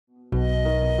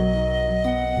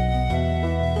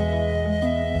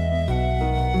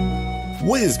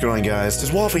What is going on, guys?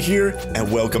 It's Waffle here,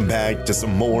 and welcome back to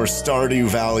some more Stardew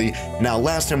Valley. Now,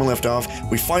 last time we left off,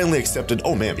 we finally accepted—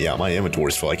 oh man, yeah, my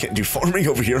inventory's full. I can't do farming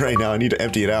over here right now. I need to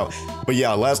empty it out. But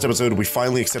yeah, last episode, we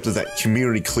finally accepted that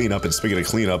community cleanup, and speaking of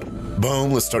cleanup,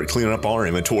 boom, let's start cleaning up our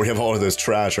inventory of all of those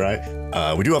trash, right?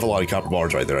 We do have a lot of copper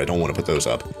bars right there. I don't want to put those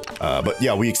up. But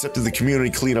yeah, we accepted the community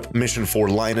cleanup mission for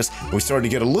Linus, and we started to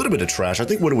get a little bit of trash. I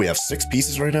think, what do we have, 6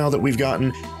 pieces right now that we've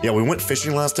gotten? Yeah, we went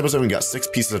fishing last episode and got 6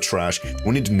 pieces of trash.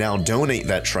 We need to now donate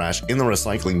that trash in the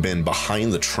recycling bin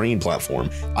behind the train platform.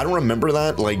 I don't remember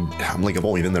that, I've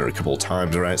only been there a couple of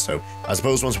times, right? So I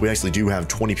suppose once we actually do have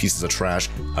 20 pieces of trash,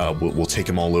 we'll take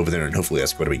them all over there, and hopefully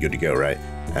that's going to be good to go, right?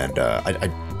 And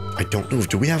I don't know,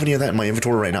 do we have any of that in my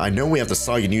inventory right now? I know we have the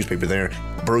soggy newspaper there,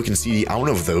 broken CD. I don't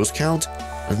know if those count.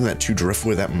 I think that 2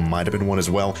 driftwood, that might have been one as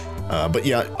well. But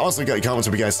yeah, I also got comments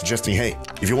of you guys suggesting, hey,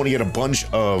 if you want to get a bunch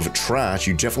of trash,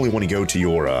 you definitely want to go to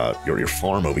your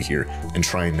farm over here and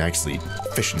try and actually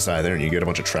fish inside there, and you get a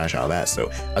bunch of trash out of that.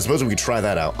 So I suppose we could try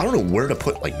that out. I don't know where to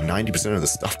put like 90% of the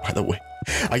stuff, by the way.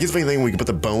 I guess if anything, we could put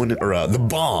the bone or the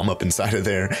bomb up inside of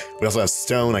there. We also have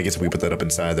stone. I guess we could put that up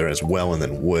inside there as well, and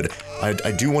then wood.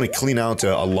 I do want to clean out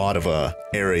a lot of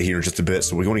area here just a bit,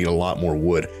 so we're going to get a lot more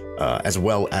wood, as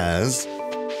well as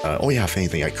oh yeah, if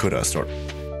anything, I could start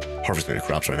harvesting the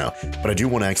crops right now, but I do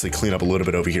want to actually clean up a little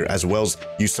bit over here, as well as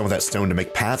use some of that stone to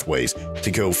make pathways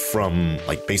to go from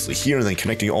like basically here and then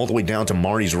connecting all the way down to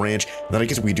Marty's ranch. And then I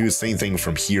guess we could do the same thing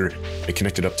from here and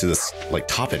connect it up to this like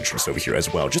top entrance over here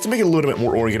as well, just to make it a little bit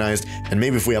more organized. And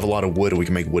maybe if we have a lot of wood, we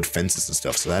can make wood fences and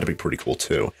stuff, so that'd be pretty cool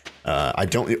too. I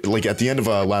don't like, at the end of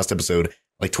last episode,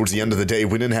 like towards the end of the day,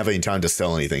 we didn't have any time to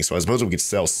sell anything, so I suppose we could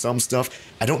sell some stuff.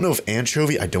 I don't know if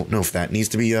anchovy, I don't know if that needs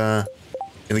to be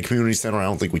in the community center. I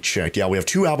don't think we checked. Yeah, we have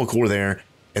 2 albacore there,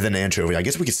 and then anchovy. I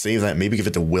guess we could save that, maybe give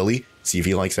it to Willie, see if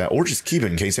he likes that, or just keep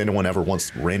it in case anyone ever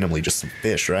wants randomly just some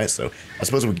fish, right? So I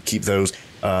suppose we could keep those.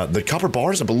 The copper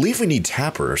bars, I believe we need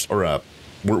tappers, or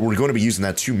we're going to be using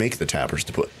that to make the tappers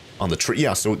to put on the tree.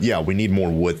 Yeah, so yeah, we need more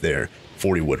wood there,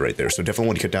 40 wood right there. So definitely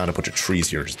want to cut down a bunch of trees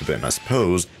here in just a bit, and I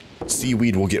suppose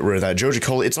seaweed will get rid of that. Joja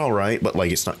Corporation, it's all right, but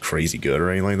like it's not crazy good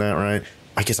or anything like that, right?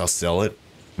 I guess I'll sell it.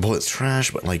 Well, it's trash,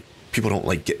 but like people don't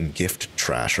like getting gift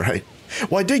trash, right?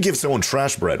 Well, I did give someone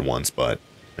trash bread once, but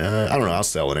I don't know, I'll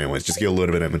sell it anyways, just get a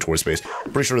little bit of inventory space.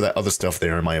 Pretty sure that other stuff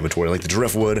there in my inventory, like the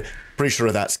driftwood, pretty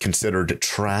sure that's considered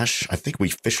trash. I think we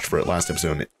fished for it last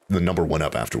episode and the number went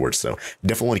up afterwards, so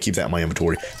definitely want to keep that in my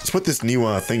inventory. Let's put this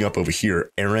new thing up over here,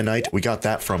 Aeronite. We got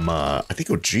that from, I think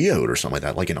a geode or something like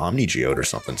that, like an Omni geode or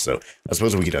something, so I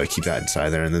suppose we could keep that inside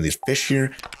there. And then these fish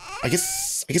here, I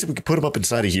guess we could put them up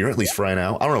inside of here, at least for right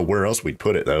now. I don't know where else we'd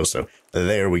put it though, so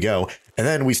there we go. And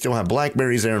then we still have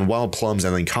blackberries there and wild plums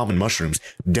and then common mushrooms.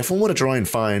 Definitely want to try and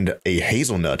find a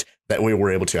hazelnut. That way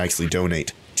we're able to actually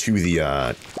donate to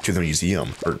the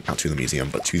museum, or not to the museum,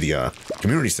 but to the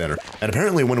community center. And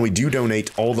apparently when we do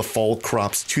donate all the fall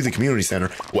crops to the community center,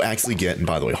 we'll actually get, and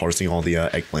by the way, harvesting all the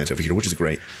eggplants over here, which is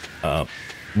great,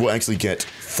 we'll actually get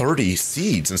 30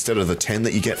 seeds instead of the 10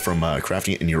 that you get from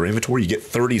crafting it in your inventory. You get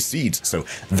 30 seeds, so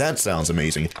that sounds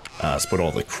amazing. Let's put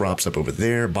all the crops up over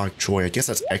there. Bok choy, I guess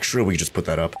that's extra. We can just put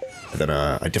that up. And then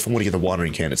I definitely want to get the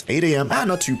watering can. It's 8 a.m.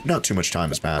 Not too much time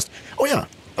has passed. Oh yeah,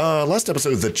 last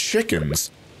episode, the chickens.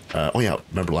 Oh yeah,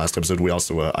 remember last episode we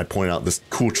also I pointed out this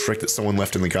cool trick that someone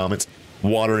left in the comments,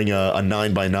 watering a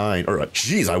 9x9, or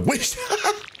geez, I wish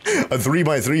a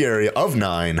 3x3 area of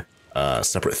 9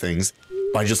 separate things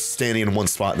by just standing in one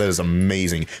spot. That is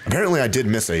amazing. Apparently I did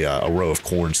miss a row of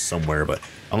corn somewhere, but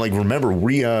I'm like, remember,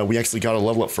 we actually got a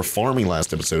level up for farming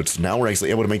last episode, so now we're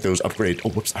actually able to make those upgrades. Oh,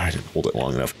 whoops, I didn't hold it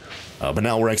long enough. But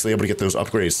now we're actually able to get those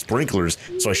upgraded sprinklers,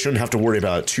 so I shouldn't have to worry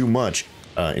about it too much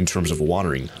in terms of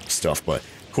watering stuff. But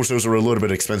of course, those are a little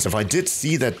bit expensive. I did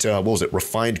see that, what was it,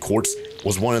 refined quartz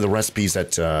was one of the recipes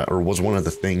that, or was one of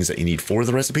the things that you need for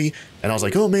the recipe. And I was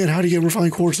like, oh man, how do you get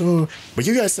refined quartz? Oh. But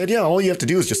you guys said, yeah, all you have to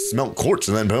do is just smelt quartz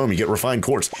and then boom, you get refined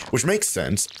quartz, which makes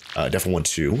sense. Definitely want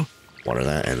to water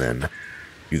that and then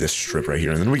do this strip right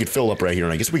here. And then we could fill up right here.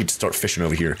 And I guess we could start fishing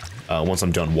over here once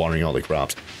I'm done watering all the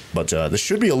crops. But this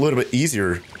should be a little bit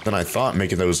easier than I thought,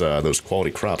 making those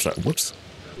quality crops. Whoops.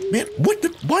 Man,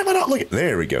 why am I not looking?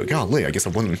 There we go. Golly, I guess I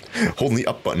wasn't holding the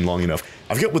up button long enough.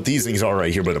 I forget what these things are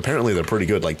right here, but apparently they're pretty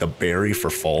good. Like the berry for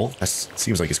fall. That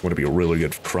seems like it's going to be a really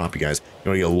good crop, you guys.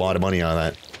 You're going to get a lot of money out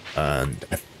of that. And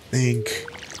I think,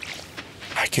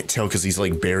 I can't tell because these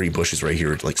like berry bushes right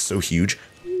here are like so huge.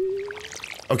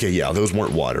 Okay, yeah, those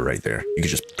weren't water right there. You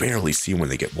could just barely see when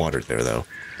they get watered there, though.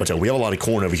 But we have a lot of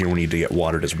corn over here we need to get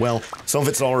watered as well. Some of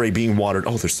it's already being watered.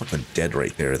 Oh, there's something dead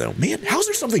right there, though. Man, how's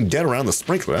there something dead around the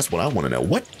sprinkler? That's what I want to know.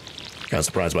 What? Kind of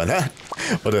surprised by that.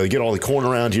 But get all the corn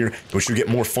around here. We should get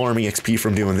more farming XP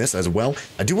from doing this as well.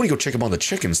 I do want to go check up on the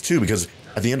chickens too, because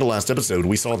at the end of last episode,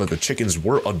 we saw that the chickens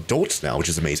were adults now, which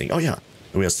is amazing. Oh yeah,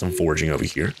 and we have some foraging over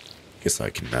here. Guess I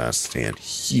can stand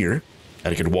here.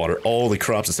 And I could water all the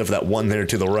crops except for that one there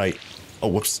to the right. Oh,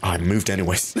 whoops. I moved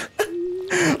anyways.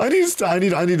 I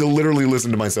need to literally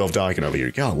listen to myself talking over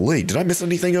here. Golly, did I miss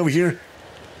anything over here?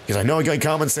 Because I know I got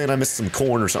comments saying I missed some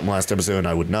corn or something last episode, and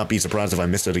I would not be surprised if I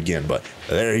missed it again. But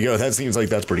there you go. That seems like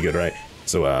that's pretty good, right?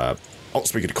 So, oh,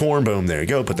 speaking of corn, boom, there you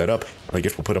go. Put that up. I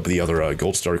guess we'll put up the other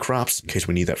gold star crops in case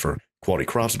we need that for quality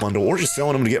crops bundle, or just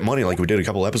selling them to get money like we did a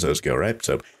couple episodes ago, right?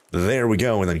 So there we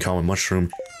go. And then common mushroom.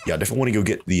 Yeah, I definitely want to go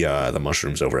get the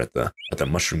mushrooms over at the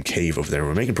mushroom cave over there.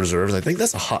 We're making preserves. I think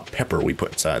that's a hot pepper we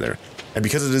put inside there. And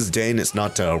because it is day and it's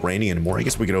not raining anymore, I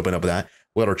guess we can open up that.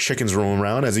 Let our chickens roam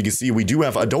around. As you can see, we do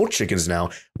have adult chickens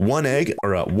now. One egg,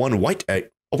 or one white egg.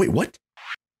 Oh, wait, what?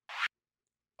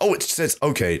 Oh, it says,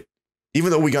 okay.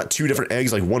 Even though we got two different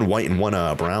eggs, like one white and one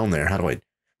brown there. How do I...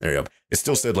 There you go. It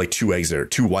still said like two eggs there.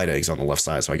 Two white eggs on the left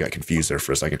side, so I got confused there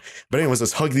for a second. But anyways,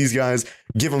 let's hug these guys.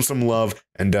 Give them some love.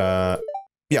 And,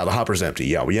 yeah, the hopper's empty.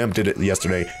 Yeah, we emptied it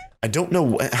yesterday. I don't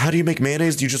know. How do you make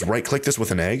mayonnaise? Do you just right-click this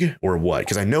with an egg? Or what?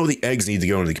 Because I know the eggs need to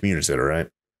go into the community center, right?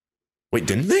 Wait,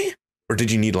 didn't they? Or did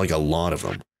you need like a lot of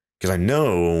them? Because I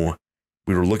know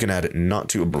we were looking at it not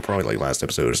too, probably like last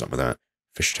episode or something like that.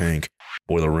 Fish tank,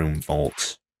 boiler room,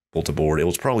 vault, bulletin board. It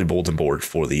was probably bulletin board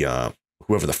for the,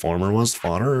 whoever the farmer was.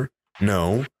 Fodder?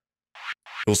 No.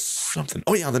 It was something.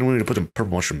 Oh yeah, then we need to put the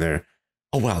purple mushroom there.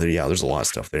 Oh wow, there's a lot of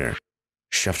stuff there.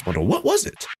 Chef's bundle. What was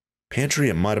it? Pantry,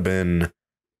 it might have been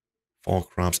fall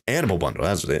crops. Animal bundle,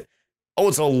 that's it. Oh,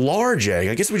 it's a large egg.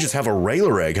 I guess we just have a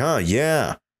regular egg, huh?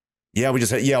 Yeah. Yeah, we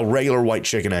just had, regular white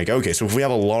chicken egg. Okay, so if we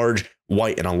have a large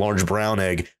white and a large brown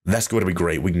egg, that's going to be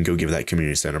great. We can go give that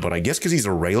community center. But I guess because these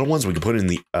are regular ones, we can put it in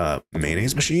the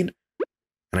mayonnaise machine.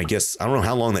 And I guess, I don't know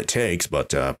how long that takes,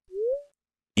 but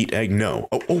eat egg, no.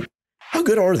 Oh, how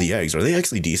good are the eggs? Are they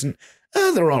actually decent?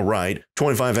 They're all right.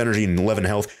 25 energy and 11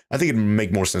 health. I think it'd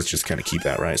make more sense just kind of keep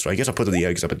that, right? So I guess I'll put the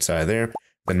eggs up inside there.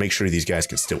 Then make sure these guys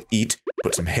can still eat.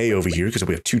 Put some hay over here, because if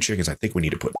we have two chickens, I think we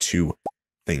need to put two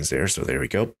things there. So there we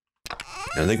go.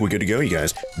 And I think we're good to go, you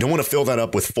guys. Don't want to fill that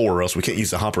up with 4 or else we can't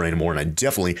use the hopper anymore. And I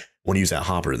definitely want to use that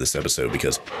hopper this episode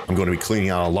because I'm going to be cleaning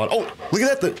out a lot. Oh, look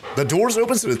at that. The door's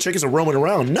open so the chickens are roaming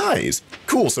around. Nice.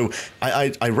 Cool. So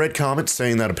I read comments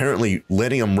saying that apparently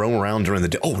letting them roam around during the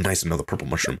day. Oh, nice. Another purple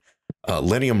mushroom.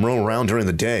 Letting them roam around during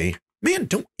the day. Man,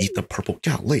 don't eat the purple.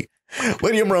 Golly.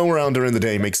 Letting them roam around during the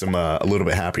day makes them a little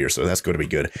bit happier. So that's going to be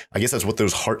good. I guess that's what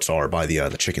those hearts are by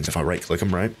the chickens. If I right click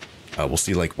them, right? We'll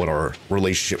see like what our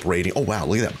relationship rating. Oh wow,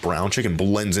 look at that brown chicken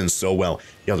blends in so well.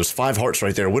 Yeah, there's 5 hearts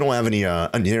right there. We don't have any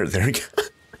there we go.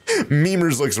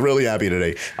 Memers looks really happy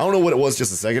today. I don't know what it was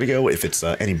just a second ago, if it's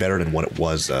any better than what it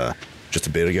was just a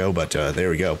bit ago, but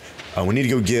there we go. We need to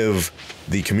go give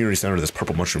the community center this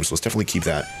purple mushroom, so let's definitely keep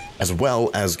that. As well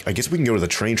as, I guess we can go to the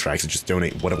train tracks and just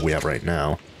donate whatever we have right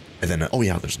now. And then, oh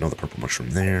yeah, there's another purple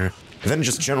mushroom there. And then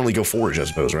just generally go forage, I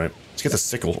suppose, right? Let's get the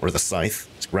sickle or the scythe.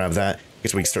 Let's grab that. I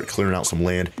guess we can start clearing out some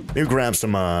land. Maybe grab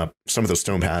some of those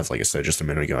stone paths, like I said just a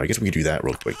minute ago. I guess we could do that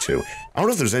real quick, too. I don't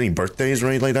know if there's any birthdays or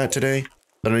anything like that today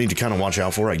that I need to kind of watch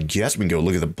out for. I guess we can go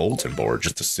look at the bulletin board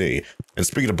just to see. And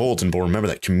speaking of bulletin board, remember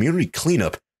that community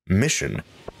cleanup mission.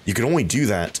 You can only do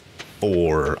that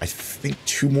for, I think,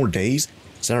 2 more days.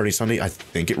 Saturday, Sunday. I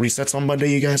think it resets on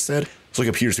Monday, you guys said. Let's look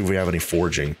up here, see if we have any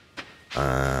foraging.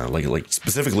 Like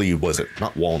specifically, was it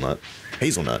not walnut,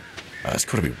 hazelnut? It's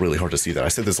going to be really hard to see that. I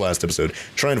said this last episode,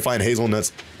 trying to find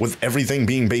hazelnuts with everything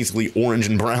being basically orange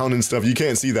and brown and stuff. You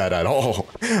can't see that at all.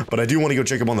 But I do want to go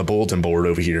check up on the bulletin board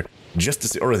over here, just to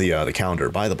see, or the calendar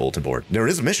by the bulletin board. There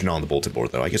is a mission on the bulletin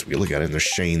board, though. I guess we can look at it, and there's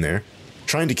Shane there,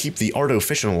 trying to keep the Ardo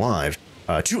fishing alive.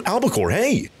 2 albacore.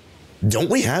 Hey, don't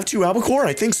we have 2 albacore?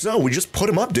 I think so. We just put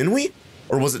them up, didn't we?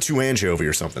 Or was it 2 anchovy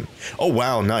or something? Oh,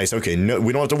 wow, nice. Okay, no,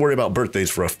 we don't have to worry about birthdays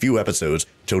for a few episodes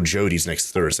till Jody's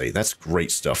next Thursday. That's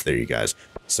great stuff there, you guys.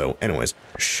 So, anyways,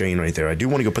 Shane right there. I do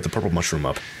want to go put the purple mushroom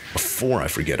up before I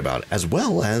forget about it, as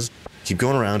well as keep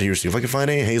going around here, see if I can find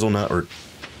any hazelnut or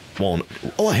walnut.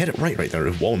 Oh, I had it right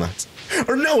there. Walnuts.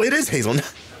 Or no, it is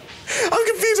hazelnut. I'm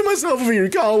confusing myself over here.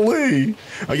 Golly.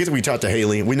 I guess we talked to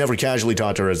Haley. We never casually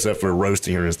talked to her except for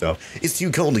roasting her and stuff. It's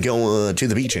too cold to go to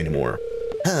the beach anymore.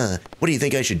 Huh, what do you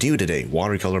think I should do today?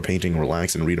 Watercolor painting,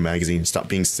 relax, and read a magazine. Stop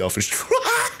being selfish.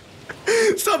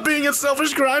 Stop being a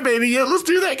selfish crybaby. Yeah, let's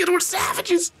do that, because we're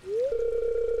savages.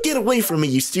 Get away from me,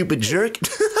 you stupid jerk.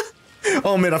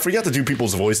 Oh, man, I forgot to do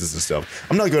people's voices and stuff.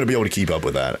 I'm not going to be able to keep up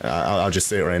with that. I'll just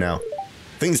say it right now.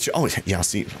 things, oh yeah,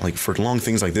 see, like for long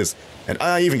things like this, and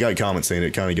I even got comments saying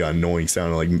it kind of got annoying,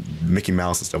 sounding like Mickey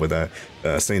Mouse and stuff like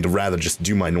that, saying to rather just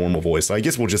do my normal voice. So I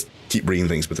guess we'll just keep reading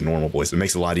things with the normal voice. It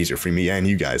makes it a lot easier for me and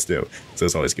you guys too, so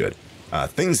it's always good.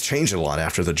 Things changed a lot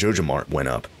after the Joja Mart went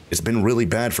up. It's been really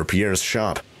bad for Pierre's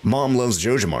shop. Mom loves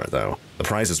Joja Mart though. The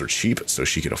prices are cheap, so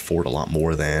she could afford a lot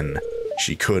more than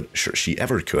she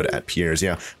ever could at Pierre's.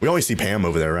 Yeah, we always see Pam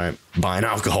over there, right? Buying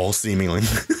alcohol, seemingly.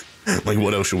 Like,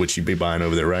 what else would she be buying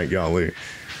over there, right? Golly.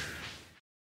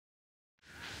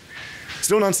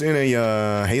 Still not seeing any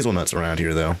hazelnuts around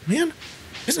here, though. Man,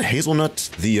 isn't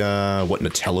hazelnut the, what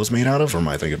Nutella's made out of? Or am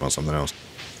I thinking about something else?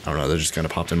 I don't know, that just kind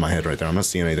of popped in my head right there. I'm not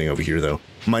seeing anything over here, though.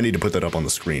 Might need to put that up on the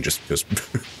screen, just because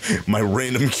my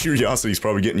random curiosity is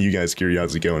probably getting you guys'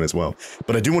 curiosity going as well.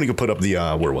 But I do want to go put up the,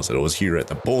 where was it? It was here at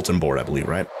the bulletin board, I believe,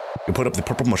 right? You put up the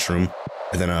purple mushroom,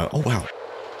 and then, oh, wow.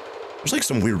 There's like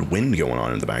some weird wind going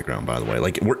on in the background, by the way.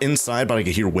 Like, we're inside, but I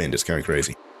can hear wind. It's kind of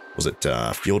crazy. Was it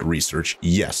field research?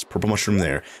 Yes, purple mushroom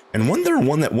there. And wasn't there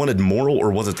one that wanted moral,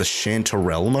 or was it the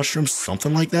chanterelle mushroom?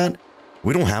 Something like that?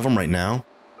 We don't have them right now.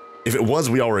 If it was,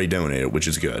 we already donated, which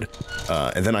is good.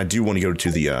 And then I do want to go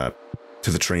to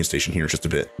the train station here in just a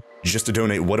bit, just to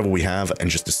donate whatever we have, and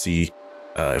just to see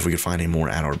if we could find any more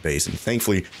at our base. And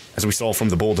thankfully, as we saw from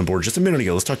the bulletin board just a minute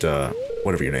ago, let's talk to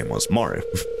whatever your name was, Maru.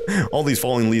 All these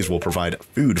falling leaves will provide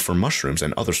food for mushrooms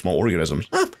and other small organisms.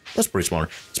 That's pretty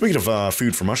smart. Speaking of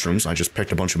food for mushrooms, I just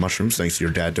picked a bunch of mushrooms thanks to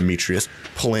your dad, Demetrius,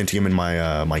 planting them in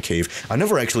my my cave. I've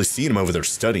never actually seen him over there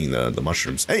studying the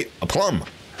mushrooms. Hey, a plum.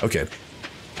 Okay.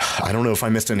 I don't know if I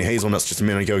missed any hazelnuts just a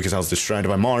minute ago because I was distracted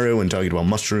by Mario and talking about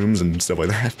mushrooms and stuff like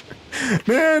that.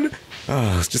 Man,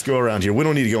 let's just go around here. We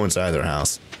don't need to go inside their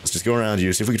house. Let's just go around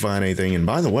here, see if we can find anything. And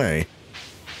by the way,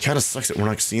 kind of sucks that we're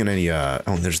not seeing any,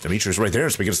 oh, there's Demetrius right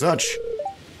there, speaking of such.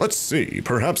 Let's see,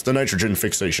 perhaps the nitrogen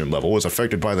fixation level is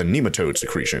affected by the nematode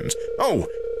secretions. Oh,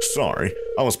 sorry,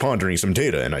 I was pondering some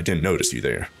data and I didn't notice you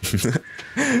there.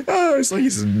 It's like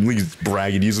he's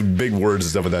bragging, using big words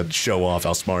and stuff like that to show off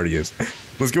how smart he is.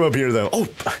 Let's go up here though. Oh,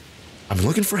 I'm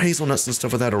looking for hazelnuts and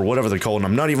stuff like that, or whatever they're called, and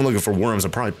I'm not even looking for worms. I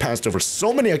probably passed over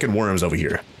so many heckin' worms over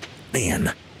here.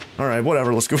 Man. Alright,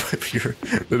 whatever, let's go up here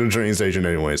to the train station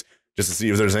anyways, just to see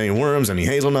if there's any worms, any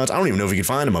hazelnuts. I don't even know if we can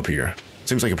find them up here.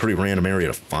 Seems like a pretty random area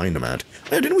to find them at.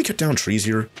 Man, didn't we cut down trees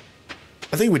here?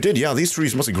 I think we did, yeah, these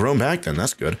trees must have grown back then,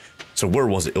 that's good. So where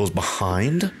was it? It was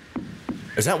behind?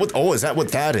 Is that what, oh, is that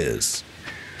what that is?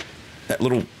 That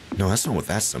little, no, that's not what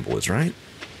that symbol is, right?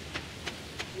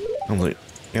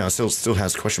 Yeah, it still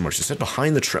has question marks. It said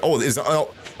behind the tree.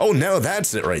 Oh, oh, no,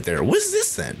 that's it right there. What is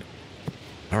this then?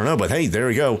 I don't know, but hey, there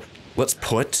we go. Let's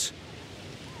put,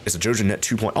 it's a Joja Net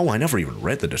 2.0. Oh, I never even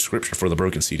read the description for the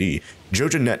broken CD.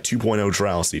 Joja Net 2.0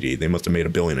 trial CD. They must have made a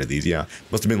billion of these, yeah.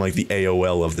 Must have been like the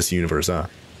AOL of this universe, huh?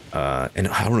 And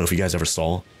I don't know if you guys ever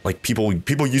saw, like, people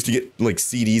used to get, like,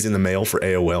 CDs in the mail for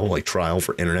AOL, like, trial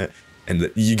for internet. And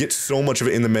you get so much of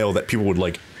it in the mail that people would,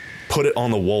 like, put it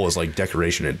on the wall as, like,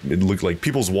 decoration. It looked like,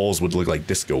 people's walls would look like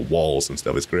disco walls and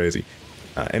stuff. It's crazy.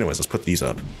 Anyways, let's put these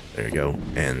up. There you go.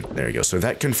 And there you go. So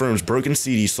that confirms broken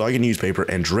CD, soggy newspaper,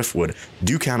 and driftwood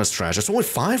do count as trash. It's only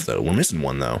 5, though. We're missing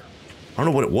 1, though. I don't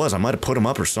know what it was. I might have put them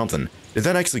up or something. Did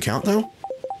that actually count, though?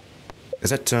 Is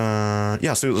that,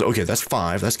 yeah, so, okay, that's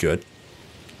 5. That's good.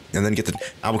 And then get the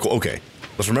albacore. Okay.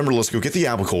 Let's remember, let's go get the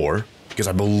albacore, because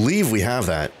I believe we have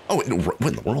that. Oh, what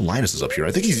in the world? Linus is up here.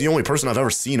 I think he's the only person I've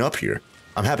ever seen up here.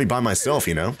 I'm happy by myself,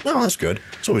 you know? Oh, that's good.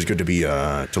 It's always good to be,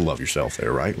 to love yourself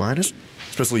there, right, Linus?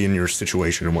 Especially in your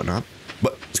situation and whatnot.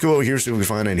 But let's go over here, see if we can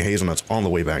find any hazelnuts on the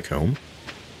way back home.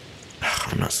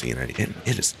 I'm not seeing any.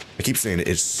 It is, I keep saying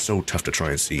it's so tough to try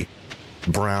and see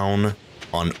brown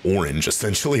on orange,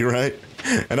 essentially, right?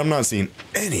 And I'm not seeing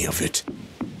any of it.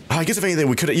 I guess if anything,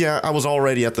 we could have, yeah, I was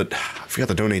already at the, I forgot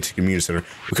to donate to the community center.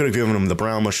 We could have given them the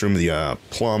brown mushroom, the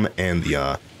plum, and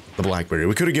the blackberry.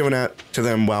 We could have given that to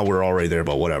them while we're already there,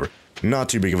 but whatever. Not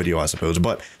too big of a deal, I suppose.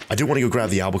 But I do want to go grab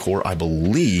the albacore, I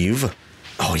believe.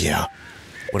 Oh, yeah.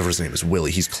 Whatever his name is,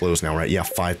 Willie. He's closed now, right? Yeah,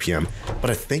 5 p.m.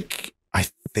 But I think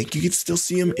you can still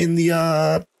see him in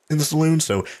the saloon.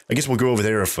 So I guess we'll go over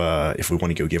there if we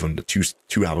want to go give him the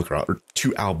two albacore, or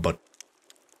two but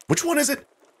which one is it?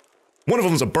 One of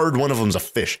them's a bird, one of them's a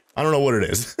fish. I don't know what it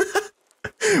is.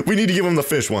 We need to give him the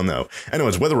fish one, though.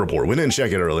 Anyways, weather report. We didn't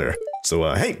check it earlier.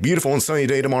 So, hey, beautiful and sunny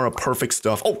day tomorrow. Perfect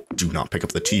stuff. Oh, do not pick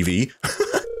up the TV.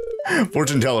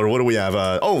 Fortune teller, what do we have?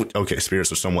 Oh, okay,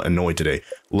 spirits are somewhat annoyed today.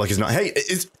 Luck is not. Hey,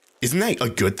 isn't that a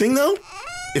good thing, though?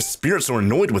 If spirits are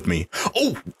annoyed with me.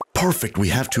 Oh, perfect. We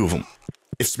have 2 of them.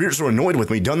 If spirits are annoyed with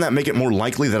me, doesn't that make it more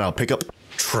likely that I'll pick up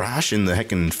trash in the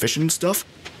heckin' fishing stuff?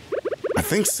 I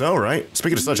think so, right?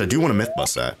 Speaking of such, I do want to myth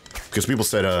bust that. because people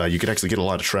said you could actually get a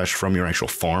lot of trash from your actual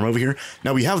farm over here.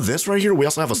 Now we have this right here. We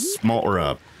also have a small,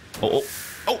 or oh.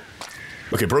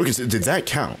 Okay, broken, did that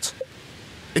count?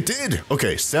 It did!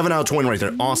 Okay, 7 out of 20 right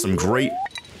there. Awesome, great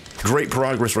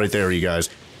progress right there, you guys.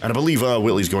 And I believe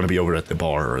Willie's going to be over at the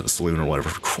bar or the saloon or whatever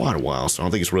for quite a while, so I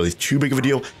don't think it's really too big of a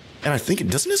deal. And I think,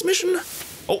 doesn't this mission?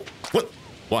 Oh, what?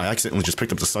 Well, I accidentally just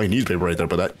picked up the side newspaper right there,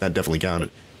 but that definitely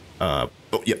counted. Oh,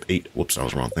 yep, 8. Whoops, that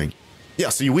was the wrong thing. Yeah,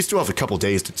 so we still have a couple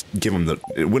days to give him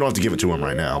we don't have to give it to him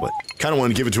right now, but kind of want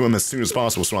to give it to him as soon as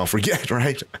possible so I don't forget,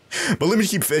 right? But let me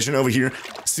keep fishing over here.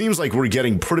 Seems like we're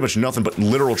getting pretty much nothing but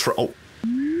literal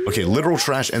okay, literal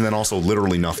trash and then also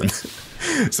literally nothing.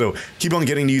 So keep on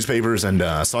getting newspapers and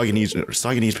soggy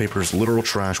newspapers, literal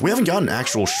trash. We haven't gotten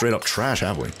actual straight up trash,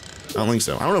 have we? I don't think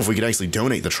so. I don't know if we could actually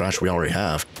donate the trash we already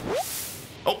have.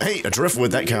 Oh, hey, a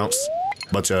driftwood, that counts.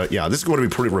 But yeah, this is going to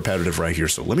be pretty repetitive right here.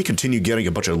 So let me continue getting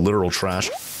a bunch of literal trash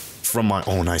from my,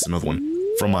 oh nice, another one,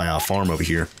 from my farm over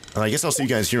here. I guess I'll see you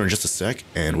guys here in just a sec,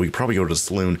 and we can probably go to the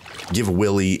saloon, give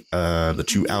Willie the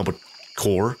 2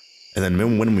 albacore, and then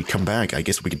when we come back, I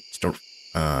guess we can start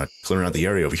clearing out the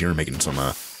area over here and making some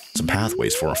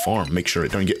pathways for our farm. Make sure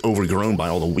it don't get overgrown by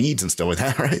all the weeds and stuff like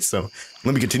that, right? So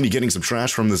let me continue getting some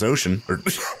trash from this ocean, or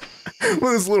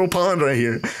well, this little pond right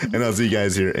here, and I'll see you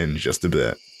guys here in just a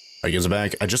bit. I guess I'm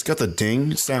back. I just got the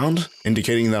ding sound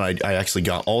indicating that I actually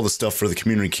got all the stuff for the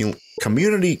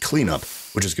community cleanup,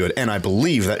 which is good. And I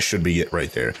believe that should be it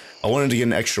right there. I wanted to get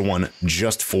an extra one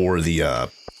just for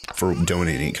the for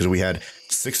donating, because we had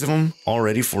 6 of them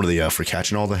already for the for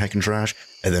catching all the heckin' trash,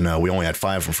 and then we only had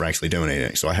 5 of them for actually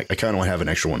donating. So I kind of want to have an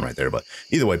extra one right there. But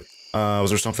either way,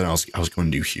 was there something else I was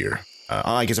going to do here?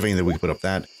 I guess if anything, we could put up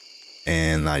that,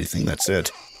 and I think that's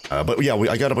it. But yeah,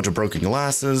 I got a bunch of broken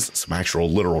glasses, some actual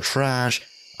literal trash.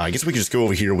 I guess we could just go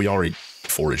over here. We already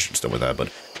foraged and stuff with that, but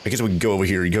I guess we can go over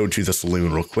here and go to the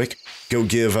saloon real quick. Go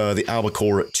give the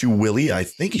albacore to Willie. I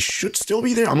think he should still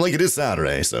be there. I'm like, it is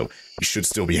Saturday, so he should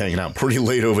still be hanging out pretty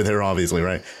late over there, obviously,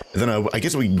 right? And then I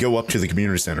guess we can go up to the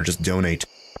community center, just donate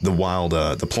the wild,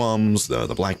 the plums,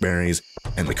 the blackberries,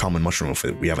 and the common mushroom if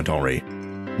we haven't already.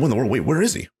 What in the world? Wait, where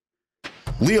is he?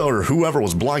 Leo or whoever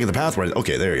was blocking the path right.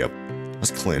 Okay, there you go. That's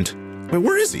Clint. Wait,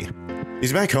 where is he?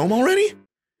 He's back home already?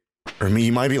 Or he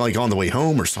might be like on the way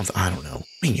home or something. I don't know.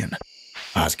 Man.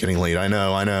 It's getting late. I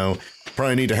know.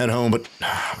 Probably need to head home, but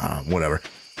whatever.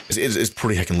 It's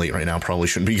pretty heckin' late right now. Probably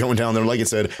shouldn't be going down there. Like I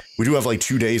said, we do have like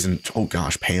 2 days and, oh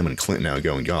gosh, Pam and Clint now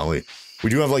going, golly. We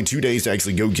do have like 2 days to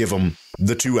actually go give them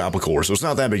the 2 albacore, so it's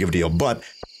not that big of a deal. But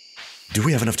do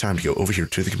we have enough time to go over here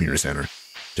to the community center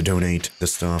to donate the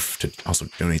stuff, to also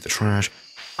donate the trash?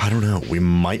 I don't know. We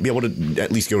might be able to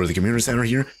at least go to the community center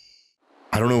here.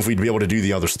 I don't know if we'd be able to do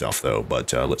the other stuff, though.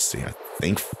 But let's see. I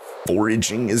think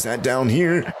foraging, is that down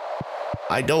here?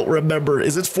 I don't remember.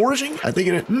 Is it foraging? I think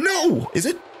it is. No! Is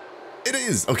it? It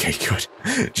is. Okay, good.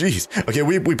 Jeez. Okay,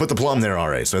 we put the plum there. All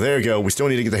right. So there you go. We still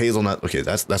need to get the hazelnut. Okay,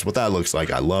 that's what that looks like.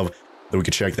 I love that we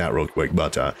could check that real quick.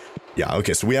 But yeah,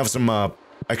 okay. So we have some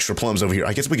extra plums over here.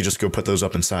 I guess we could just go put those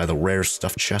up inside the rare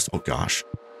stuffed chest. Oh, gosh.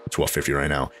 12:50 right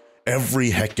now. Every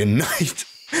heckin'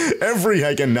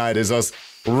 night is us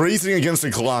racing against the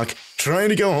clock, trying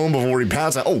to go home before we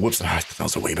pass out. Oh, whoops, that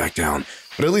was way back down.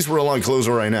 But at least we're a lot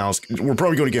closer right now. We're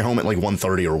probably going to get home at like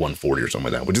 1:30 or 1:40 or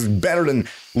something like that, which is better than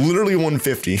literally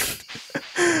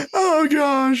 1:50. Oh,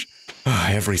 gosh.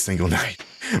 Every single night.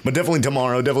 But definitely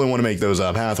tomorrow, definitely want to make those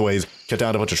pathways, cut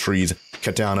down a bunch of trees,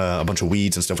 cut down a bunch of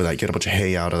weeds and stuff like that, get a bunch of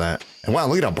hay out of that. And wow,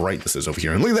 look at how bright this is over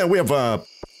here. And look at that, we have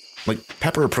like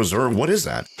pepper preserve. What is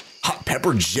that? Hot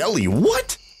pepper jelly.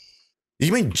 What?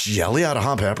 You make jelly out of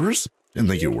hot peppers? Didn't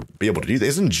think you would be able to do that.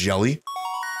 Isn't jelly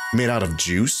made out of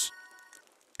juice?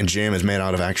 And jam is made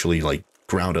out of actually like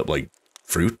ground up like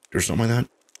fruit or something like that?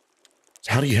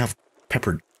 So how do you have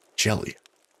pepper jelly?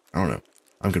 I don't know.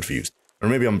 I'm confused. Or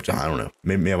maybe I don't know.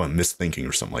 Maybe I'm misthinking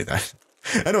or something like that.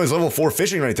 Anyways, level 4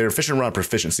 fishing right there. Fishing rod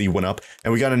proficiency went up.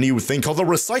 And we got a new thing called the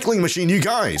recycling machine, you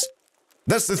guys.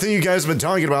 That's the thing you guys have been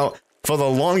talking about for the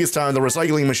longest time, the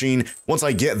recycling machine. Once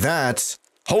I get that,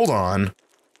 hold on.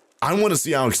 I want to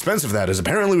see how expensive that is.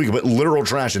 Apparently we can put literal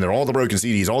trash in there, all the broken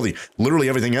CDs, all the, literally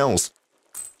everything else.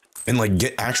 And like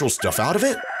get actual stuff out of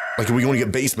it? Like are we going to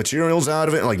get base materials out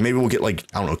of it? Like maybe we'll get like,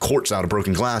 I don't know, quartz out of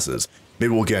broken glasses.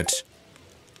 Maybe we'll get,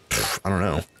 I don't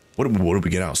know. What did we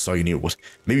get out? So you need,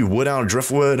 maybe wood out of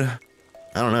driftwood? I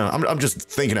don't know. I'm just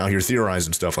thinking out here,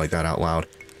 theorizing stuff like that out loud.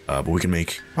 But we can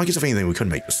make, well, I guess if anything, we could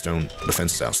make the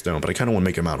fences out of stone, but I kind of want to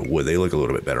make them out of wood. They look a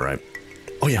little bit better, right?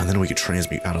 Oh yeah, and then we could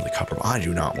transmute out of the copper. I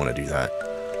do not want to do that.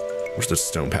 Where's the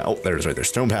stone path? Oh, there it is right there.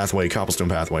 Stone pathway, cobblestone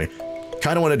pathway.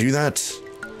 Kind of want to do that.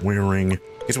 Wearing,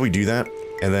 I guess we do that.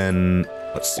 And then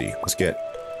Let's see. Let's get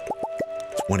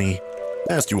 20.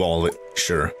 Let's do all of it.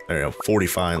 Sure. There you go.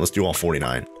 45. Let's do all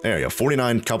 49. There you go.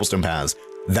 49 cobblestone paths.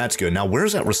 That's good. Now,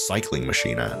 where's that recycling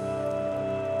machine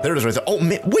at? There it is right there. Oh,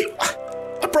 man. Wait.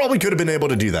 I probably could have been able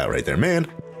to do that right there, man.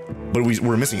 But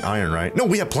we're missing iron, right? No,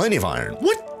 we have plenty of iron.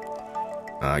 What?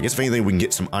 I guess if anything, we can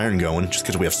get some iron going just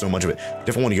because we have so much of it.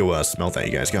 Definitely want to go smelt that,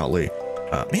 you guys. Golly.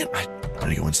 Man, I want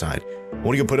to go inside. I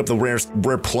want to go put up the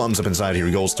rare plums up inside here.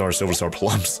 Gold star, silver star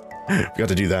plums. Forgot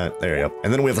to do that. There you go.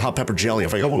 And then we have the hot pepper jelly. I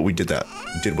forgot what we did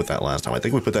with that last time. I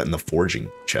think we put that in the foraging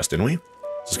chest, didn't we? So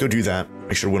let's go do that.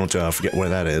 Make sure we don't forget where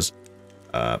that is.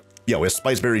 Yeah, we have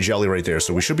spiceberry jelly right there.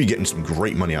 So we should be getting some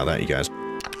great money out of that, you guys.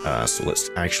 So let's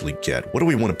actually get, what do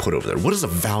we want to put over there? What is a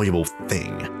valuable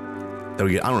thing that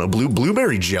we get? I don't know,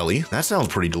 blueberry jelly. That sounds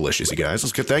pretty delicious, you guys.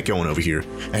 Let's get that going over here.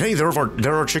 And hey, there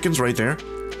are our chickens right there.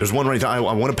 There's one right there. I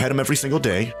want to pet them every single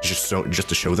day, just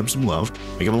to show them some love,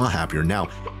 make them a lot happier. Now,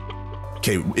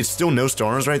 okay, it's still no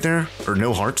stars right there, or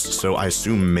no hearts. So I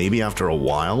assume maybe after a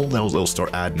while they'll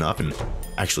start adding up and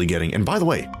actually getting. And by the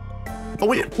way, oh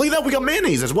wait, look at that, we got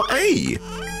mayonnaise as well. Hey.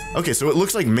 Okay, so it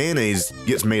looks like mayonnaise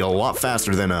gets made a lot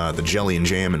faster than the jelly and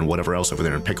jam and whatever else over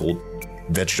there, and pickled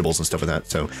vegetables and stuff like that.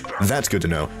 So that's good to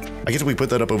know. I guess we put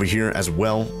that up over here as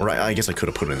well, or I guess I could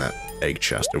have put it in that egg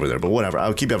chest over there, but whatever.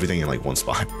 I'll keep everything in like one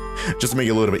spot just to make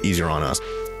it a little bit easier on us.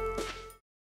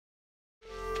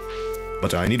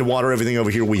 But I need to water everything over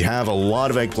here. We have a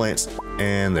lot of eggplants,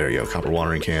 and there you go, copper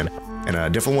watering can. And I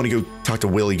definitely want to go talk to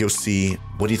Willie, go see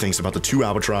what he thinks about the 2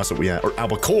 albatross that we have, or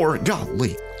albacore.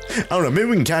 Golly, I don't know. Maybe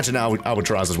we can catch an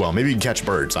albatross as well. Maybe we can catch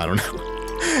birds. I don't know.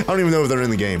 I don't even know if they're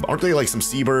in the game. Aren't they like some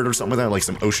seabird or something like that? Like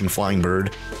some ocean flying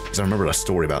bird? Because I remember a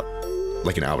story about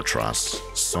like an albatross,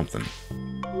 something.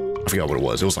 I forgot what it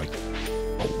was. It was like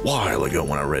a while ago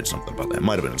when I read something about that. It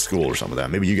might have been in school or something like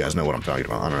that. Maybe you guys know what I'm talking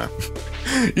about. I don't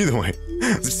know. Either way,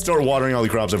 let's start watering all the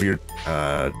crops over here.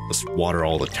 Let's water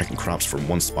all the Tekken crops from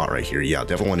one spot right here. Yeah,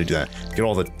 definitely want to do that. Get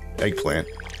all the eggplant.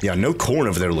 Yeah, no corn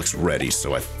over there looks ready,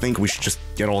 so I think we should just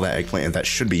get all that eggplant, and that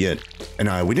should be it.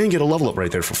 And we didn't get a level up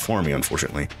right there for farming,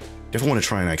 unfortunately. Definitely want to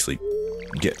try and actually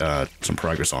get some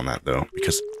progress on that, though,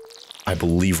 because I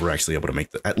believe we're actually able to make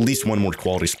at least one more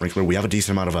quality sprinkler. We have a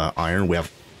decent amount of iron. We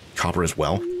have copper as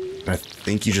well. And I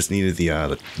think you just needed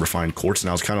the refined quartz, and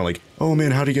I was kind of like, oh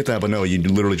man, how do you get that? But no, you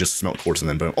literally just smelt quartz and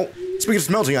then boom. Oh, speaking of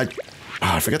smelting,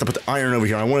 I forgot to put the iron over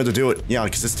here. I wanted to do it. Yeah,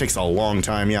 because this takes a long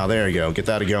time. Yeah, there you go. Get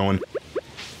that going.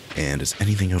 And is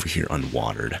anything over here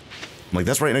unwatered? I'm like,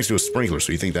 that's right next to a sprinkler,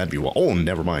 so you think that'd be water. Oh,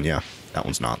 never mind. Yeah, that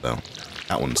one's not though.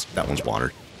 That one's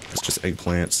watered. It's just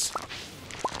eggplants.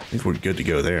 I think we're good to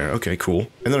go there. Okay, cool.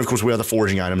 And then of course we have the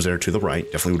foraging items there to the right.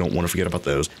 Definitely we don't want to forget about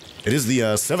those. It is the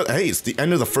 7th. Hey, it's the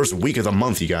end of the first week of the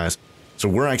month, you guys. So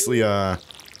we're actually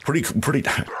pretty.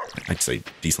 I'd say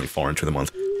decently far into the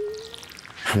month.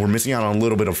 We're missing out on a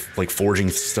little bit of like foraging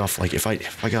stuff. Like if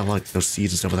I got like those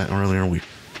seeds and stuff like that earlier, we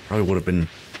probably would have been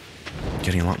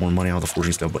getting a lot more money out of the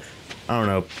foraging stuff. But I don't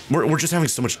know. We're just having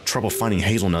so much trouble finding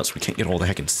hazelnuts. We can't get all the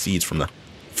heckin' seeds from the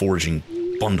foraging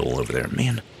bundle over there,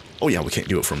 man. Oh yeah, we can't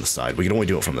do it from the side. We can only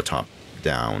do it from the top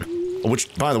down.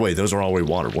 Which, by the way, those are already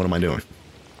watered. What am I doing?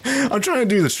 I'm trying to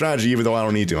do the strategy even though I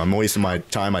don't need to. I'm wasting my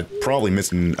time. I'm probably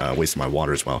wasting my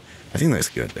water as well. I think that's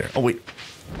good there. Oh wait,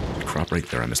 the crop right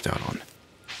there I missed out on.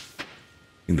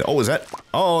 Oh, is that?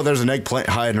 Oh, there's an eggplant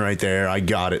hiding right there. I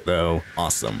got it though.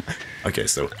 Awesome. Okay,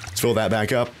 so let's fill that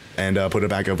back up and put it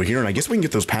back over here. And I guess we can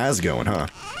get those paths going, huh?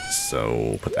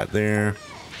 So put that there.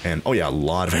 And oh yeah, a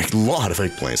lot of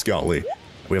eggplants. Golly.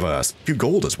 We have a few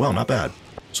gold as well. Not bad.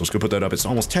 So let's go put that up. It's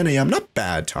almost 10 a.m. Not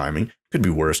bad timing. Could be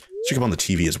worse. Let's check up on the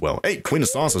TV as well. Hey, Queen of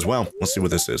Sauce as well. Let's see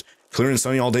what this is. Clear and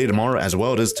sunny all day tomorrow as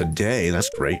well it is today. That's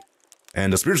great.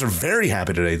 And the spirits are very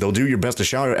happy today. They'll do your best to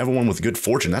shower everyone with good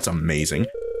fortune. That's amazing.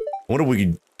 What if we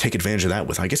could take advantage of that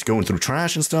with, I guess, going through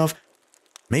trash and stuff?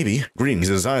 Maybe. Greetings,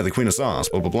 it is I, the Queen of Sauce.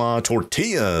 Blah, blah, blah.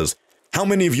 Tortillas. How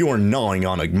many of you are gnawing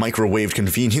on a microwave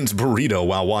convenience burrito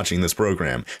while watching this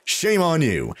program? Shame on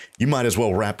you. You might as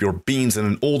well wrap your beans in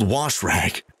an old wash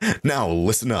rag. Now,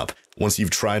 listen up. Once you've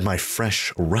tried my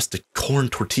fresh, rustic corn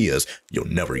tortillas, you'll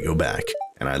never go back.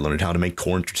 And I learned how to make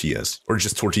corn tortillas. Or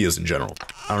just tortillas in general.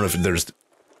 I don't know if there's...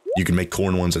 You can make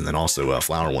corn ones and then also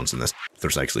flour ones in this.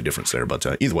 There's actually a difference there, but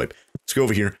either way, let's go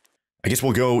over here. I guess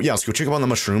we'll go, yeah, let's go check up on the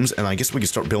mushrooms, and I guess we can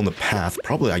start building the path,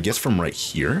 probably, I guess, from right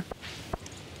here.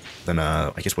 Then,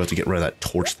 I guess we'll have to get rid of that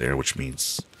torch there, which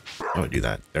means, how do I do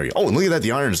that? There you go. Oh, and look at that,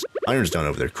 the iron's done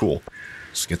over there, cool.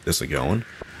 Let's get this going.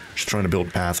 Just trying to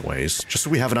build pathways, just so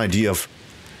we have an idea of,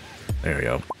 there you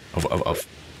go, of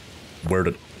where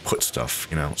to put stuff,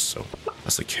 you know, so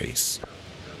that's the case.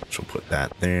 So we'll put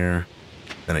that there.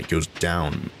 Then it goes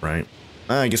down, right?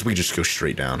 I guess we could just go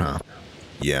straight down, huh?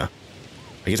 Yeah.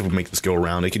 I guess we'll make this go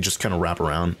around. It could just kind of wrap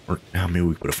around. Or maybe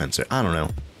we put a fence there. I don't know.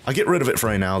 I'll get rid of it for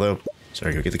right now, though. So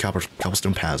there you go. Get the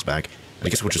cobblestone paths back. I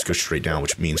guess we'll just go straight down,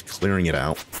 which means clearing it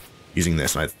out using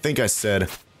this. And I think I said,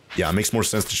 yeah, it makes more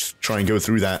sense to just try and go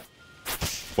through that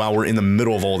while we're in the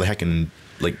middle of all the heckin'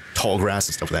 like tall grass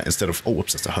and stuff like that instead of, oh,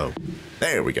 whoops, that's a hoe.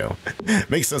 There we go.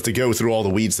 Makes sense to go through all the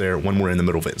weeds there when we're in the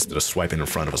middle of it instead of swiping in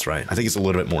front of us, right? I think it's a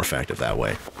little bit more effective that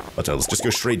way. But let's just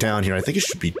go straight down here. I think it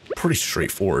should be pretty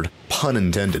straightforward. Pun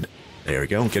intended. There we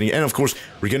go. And of course,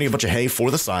 we're getting a bunch of hay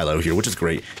for the silo here, which is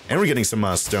great. And we're getting some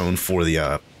stone for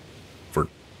the, for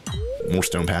more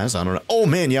stone paths. I don't know. Oh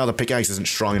man, yeah, the pickaxe isn't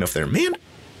strong enough there. Man,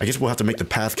 I guess we'll have to make the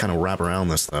path kind of wrap around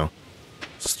this though.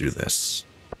 Let's do this.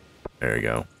 There we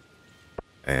go.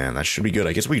 And that should be good.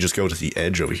 I guess we can just go to the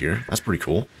edge over here. That's pretty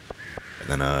cool.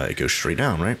 And then it goes straight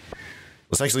down, right?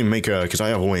 Let's actually make a, because I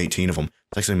have only 18 of them.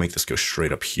 Let's actually make this go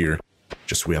straight up here.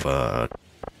 Just so we have a,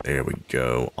 there we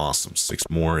go. Awesome. 6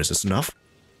 more. Is this enough?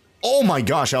 Oh my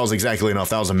gosh, that was exactly enough.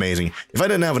 That was amazing. If I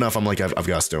didn't have enough, I'm like, I've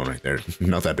got stone right there.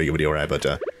 Not that big of a deal, right? But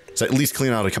so at least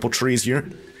clean out a couple trees here.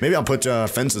 Maybe I'll put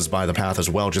fences by the path as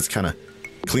well. Just kind of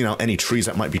clean out any trees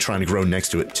that might be trying to grow next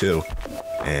to it too.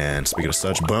 And speaking of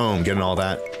such, boom, getting all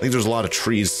that. I think there's a lot of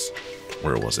trees.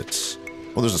 Where was it?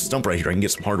 Oh, there's a stump right here. I can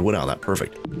get some hardwood out of that.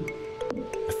 Perfect.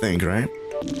 I think, right?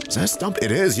 Is that a stump?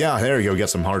 It is. Yeah, there you go. Get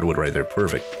some hardwood right there.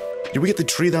 Perfect. Did we get the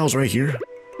tree that was right here?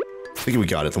 I think we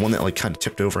got it. The one that like kind of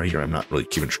tipped over right here. I'm not really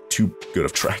keeping too good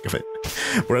of track of it.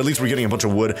 But at least we're getting a bunch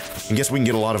of wood. And guess we can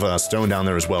get a lot of stone down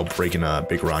there as well, breaking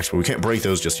big rocks. But we can't break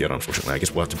those just yet, unfortunately. I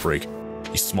guess we'll have to break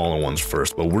these smaller ones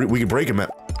first. But we can break them at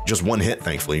just one hit,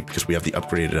 thankfully, because we have the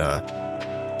upgraded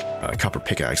copper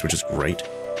pickaxe, which is great.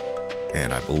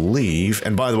 And I believe,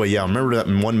 and by the way, yeah, remember that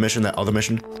one mission, that other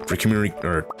mission for community,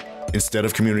 or instead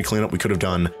of community cleanup, we could have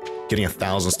done getting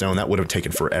 1,000 stone. That would have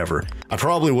taken forever. I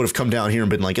probably would have come down here and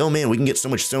been like, oh man, we can get so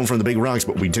much stone from the big rocks,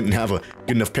 but we didn't have a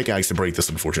good enough pickaxe to break this,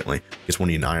 unfortunately. Guess we'll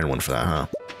need an iron one for that, huh?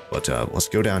 But let's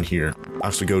go down here. I'll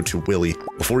actually go to Willie.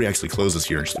 Before he actually closes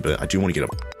here in just a bit, I do want to get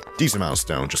a decent amount of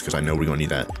stone, just because I know we're going to need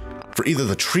that for either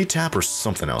the tree tap or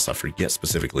something else. I forget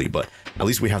specifically, but at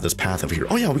least we have this path over here.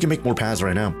 Oh yeah, we can make more paths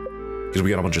right now, because we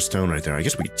got a bunch of stone right there. I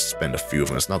guess we could spend a few of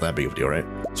them. It's not that big of a deal, right?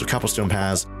 So cobblestone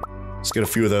paths. Let's get a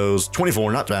few of those.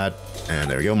 24, not bad. And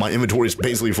there we go. My inventory is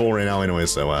basically full right now anyway,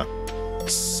 so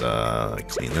let's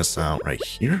clean this out right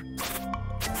here.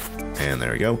 And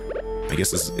there we go. I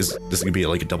guess this is gonna be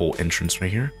like a double entrance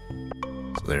right here.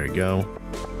 So there you go.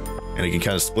 And it can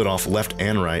kind of split off left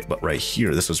and right, but right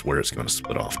here, this is where it's going to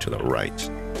split off to the right.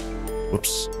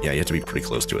 Whoops. Yeah, you have to be pretty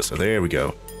close to it. So there we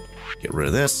go. Get rid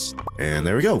of this. And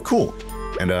there we go. Cool.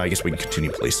 And I guess we can continue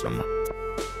to place them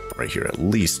right here at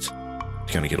least.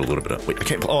 To kind of get a little bit of... Wait, I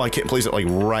can't place it like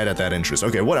right at that entrance.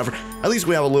 Okay, whatever. At least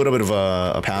we have a little bit of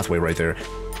a pathway right there.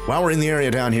 While we're in the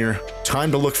area down here,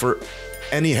 time to look for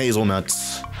any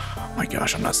hazelnuts. Oh my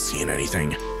gosh, I'm not seeing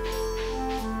anything.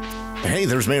 Hey,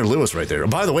 there's Mayor Lewis right there.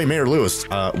 By the way, Mayor Lewis,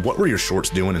 what were your shorts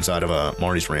doing inside of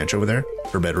Marty's ranch over there?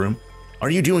 Her bedroom?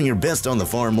 Are you doing your best on the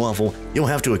farm, Waffle? You'll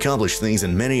have to accomplish things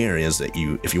in many areas that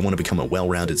if you want to become a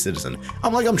well-rounded citizen.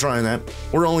 I'm trying that.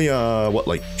 We're only, what,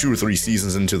 like 2 or 3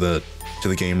 seasons into the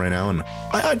game right now, and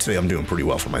I'd say I'm doing pretty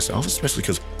well for myself, especially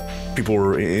because people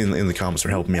were in the comments are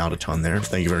helping me out a ton there.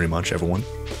 Thank you very much, everyone,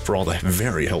 for all the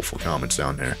very helpful comments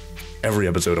down there. Every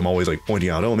episode, I'm always like pointing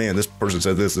out, oh man, this person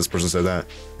said this person said that.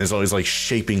 And it's always like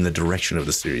shaping the direction of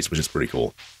the series, which is pretty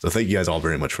cool. So thank you guys all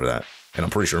very much for that. And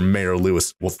I'm pretty sure Mayor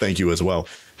Lewis will thank you as well.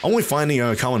 I'm only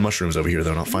finding common mushrooms over here,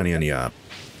 though. Not finding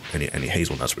any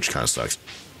hazelnuts, which kind of sucks.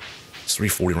 It's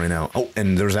 3:40 right now. Oh,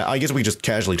 and there's that. I guess we just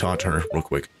casually talk to her real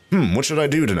quick. What should I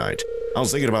do tonight? I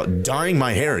was thinking about dyeing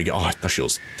my hair. Oh, I thought she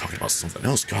was talking about something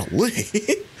else. Golly.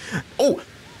 Oh,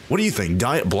 what do you think?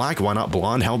 Dye it black? Why not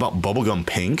blonde? How about bubblegum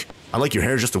pink? I like your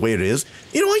hair just the way it is.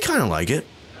 You know, I kind of like it.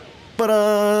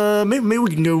 But, maybe we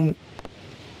can go...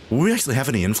 Will we actually have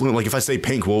any influence? Like, if I say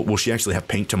pink, will she actually have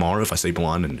pink tomorrow? If I say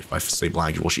blonde, and if I say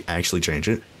black, will she actually change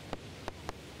it?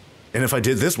 And if I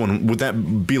did this one, would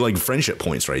that be like friendship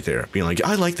points right there? Being like,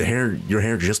 I like your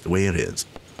hair just the way it is.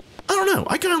 I don't know.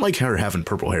 I kind of like her having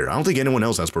purple hair. I don't think anyone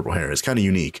else has purple hair. It's kind of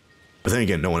unique. But then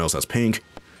again, no one else has pink.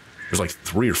 There's like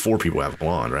 3 or 4 people who have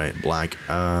blonde, right? Black.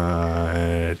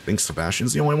 I think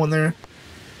Sebastian's the only one there.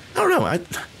 I don't know.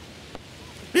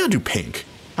 Maybe I'll do pink.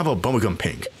 How about bubblegum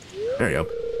pink? There you go.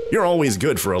 You're always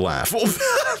good for a laugh.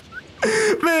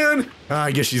 Man,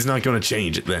 I guess she's not going to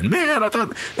change it then. Man, I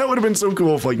thought that would have been so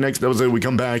cool if, like, next episode we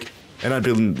come back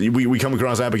and we come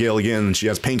across Abigail again and she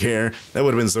has pink hair. That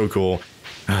would have been so cool.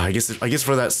 I guess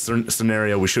for that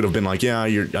scenario we should have been like, yeah,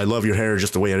 I love your hair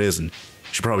just the way it is, and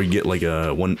Should probably get like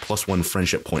a +1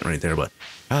 friendship point right there, but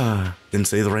didn't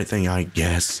say the right thing, I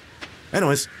guess.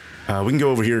 Anyways, we can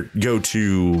go over here, go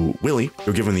to Willy,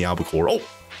 go give him the albacore. Oh,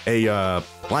 a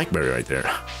blackberry right there.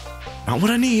 Not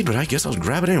what I need, but I guess I'll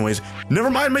grab it anyways. Never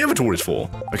mind, my inventory's full.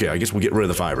 Okay, I guess we'll get rid of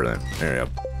the fiber then. There you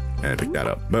go. And pick that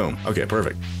up. Boom. Okay,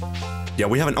 perfect. Yeah,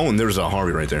 we haven't. Oh, and there's a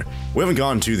Harvey right there. We haven't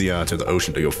gone to the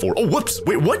ocean to go for. Oh, whoops.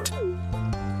 Wait, what?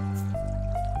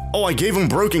 Oh, I gave him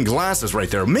broken glasses right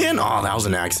there. Man, oh, that was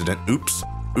an accident. Oops.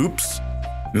 Oops.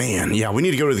 Man, yeah, we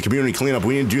need to go to the community cleanup.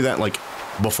 We need to do that like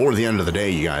before the end of the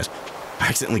day, you guys. I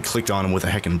accidentally clicked on him with a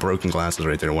heckin' broken glasses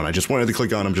right there when I just wanted to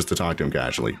click on him just to talk to him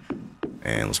casually.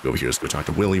 And let's go over here. Let's go talk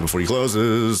to Willy before he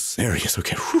closes. There he is.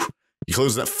 Okay. Whew. He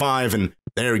closes at 5 and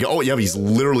there we go. Oh, yeah, he's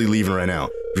literally leaving right now.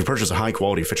 If you purchase a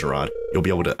high-quality fishing rod, you'll be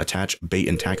able to attach bait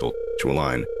and tackle to a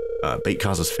line. Bait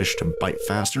causes fish to bite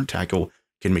faster. Tackle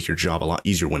can make your job a lot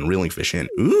easier when reeling fish in.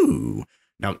 Ooh.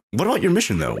 Now, what about your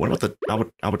mission, though? What about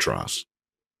the albatross?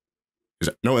 Is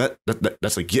that, no,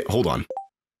 that's like, yeah, hold on.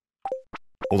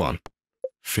 Hold on.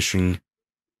 Fishing.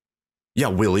 Yeah,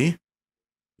 Willy.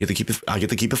 I get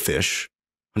to keep a fish.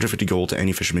 150 gold to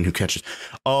any fisherman who catches.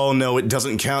 Oh, no, it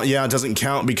doesn't count. Yeah, it doesn't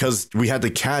count because we had to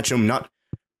catch them, not...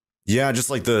 Yeah, just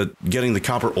like getting the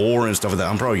copper ore and stuff like that.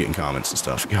 I'm probably getting comments and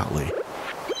stuff. Golly.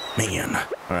 Man. All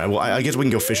right, well, I guess we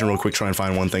can go fishing real quick, try and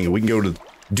find one thing. We can go to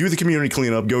do the community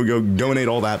cleanup, go donate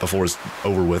all that before it's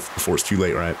over with, before it's too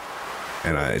late, right?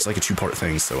 And it's like a 2-part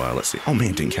thing, so let's see. Oh,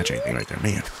 man, didn't catch anything right there,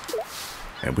 man.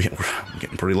 And we're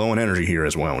getting pretty low on energy here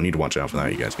as well. We need to watch out for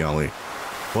that, you guys, golly.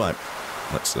 But,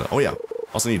 let's, oh, yeah.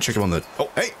 Also need to check up on the, oh,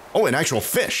 hey, oh, an actual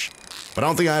fish. But I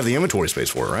don't think I have the inventory space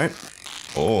for it, right?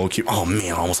 Oh, cute. Oh,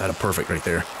 man, I almost had a perfect right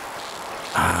there.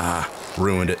 Ah,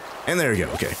 ruined it. And there you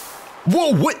go, okay.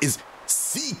 Whoa, what is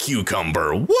sea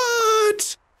cucumber?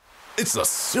 What? It's a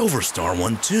silver star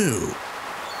one, too.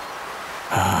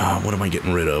 What am I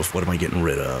getting rid of? What am I getting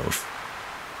rid of?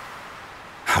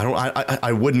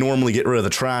 I would normally get rid of the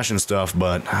trash and stuff,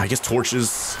 but I guess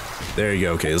torches. There you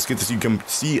go. Okay, let's get the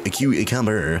sea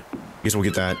cucumber. I guess we'll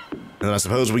get that. And then I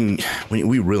suppose we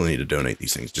really need to donate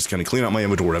these things. Just kind of clean out my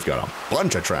inventory. I've got a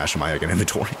bunch of trash in my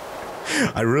inventory.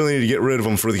 I really need to get rid of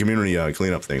them for the community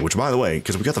cleanup thing. Which, by the way,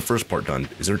 because we got the first part done,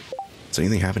 does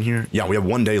anything happen here? Yeah, we have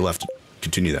 1 day left to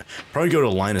continue that. Probably go to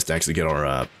Linus to actually get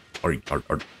our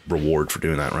reward for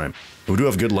doing that, right? We do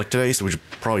have good luck today, so we should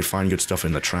probably find good stuff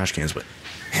in the trash cans, but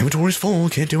inventory's full,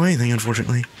 can't do anything,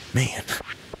 unfortunately. Man.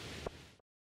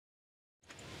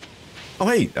 Oh,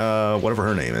 hey, whatever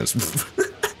her name is.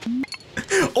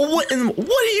 Oh, what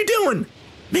are you doing?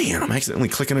 Man, I'm accidentally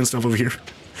clicking and stuff over here.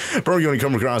 Probably going to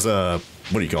come across, what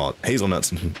do you call it?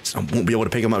 Hazelnuts. So I won't be able to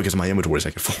pick them up because my inventory's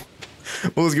like full.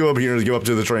 Well, let's go up here, let's go up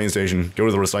to the train station, go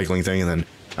to the recycling thing, and then,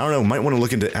 I don't know, might want to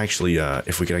look into actually,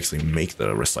 if we could actually make the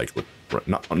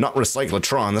not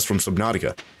recyclotron, that's from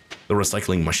Subnautica. The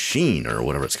recycling machine, or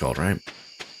whatever it's called, right?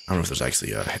 I don't know if there's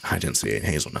actually, I didn't see any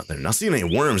hazelnut there. Not seeing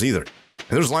any worms either. And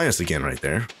there's Linus again right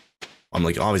there. I'm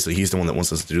like, obviously, he's the one that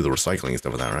wants us to do the recycling and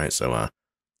stuff like that, right? So,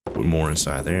 put more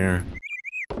inside there.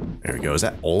 There we go. Is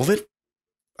that all of it?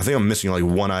 I think I'm missing like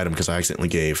one item because I accidentally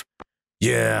gave.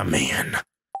 Yeah, man.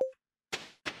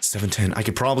 710. I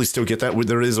could probably still get that.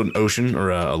 There is an ocean or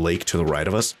a lake to the right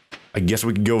of us. I guess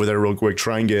we could go over there real quick,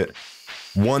 try and get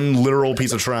one literal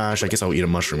piece of trash. I guess I'll eat a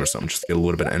mushroom or something just to get a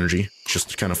little bit of energy. Just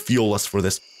to kind of fuel us for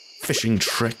this fishing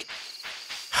trick.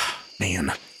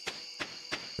 Man.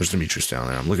 There's Demetrius down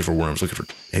there. I'm looking for worms, looking for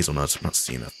hazelnuts. I'm not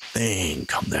seeing a thing.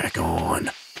 Come back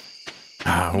on.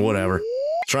 Whatever.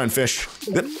 Try and fish.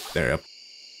 There you go.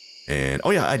 And, oh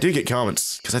yeah, I did get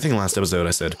comments. Because I think last episode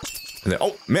I said, and then,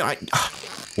 oh, man,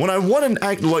 when I want an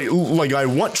act, like I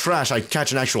want trash, I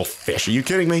catch an actual fish. Are you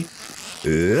kidding me?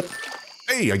 Yep.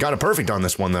 Hey, I got a perfect on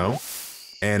this one, though.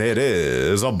 And it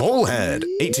is a bullhead.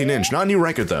 18-inch. Not a new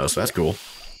record, though, so that's cool.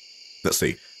 Let's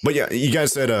see. But yeah, you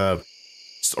guys said,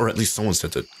 or at least someone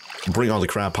said to bring all the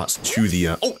crab pots to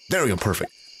the, oh, there we go,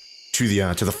 perfect. To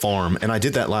the farm. And I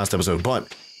did that last episode,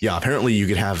 but yeah, apparently you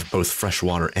could have both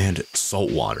freshwater and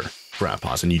saltwater crab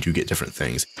pots, and you do get different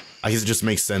things. I guess it just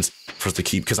makes sense for us to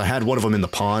keep, because I had one of them in the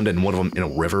pond and one of them in a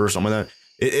river or something like that.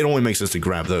 It only makes sense to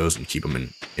grab those and keep them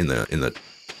in the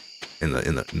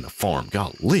farm.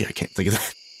 Golly, I can't think of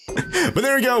that. But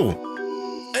there we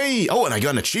go. Hey, oh, and I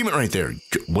got an achievement right there.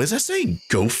 What does that say?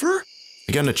 Gopher?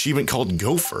 I got an achievement called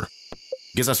Gopher. I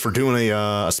guess that's for doing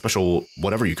a special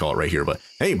whatever you call it right here. But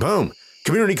hey, boom,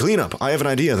 community cleanup. I have an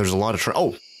idea. There's a lot of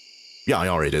oh. Yeah, I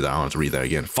already did that. I don't have to read that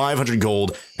again. 500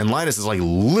 gold, and Linus is like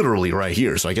literally right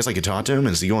here. So I guess I could talk to him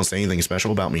and see if he wants to say anything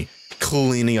special about me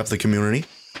cleaning up the community.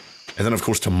 And then, of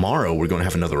course, tomorrow we're going to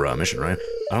have another mission, right?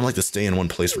 I don't like to stay in one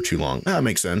place for too long. That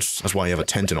makes sense. That's why you have a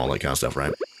tent and all that kind of stuff,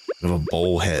 right? We have a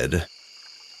bowl head.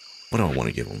 What do I want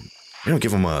to give him? We don't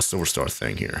give him a silver star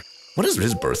thing here. What is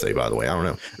his birthday, by the way? I don't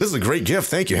know. This is a great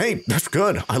gift. Thank you. Hey, that's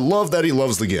good. I love that he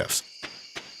loves the gifts.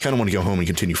 Kind of want to go home and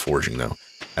continue foraging, though.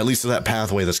 At least to that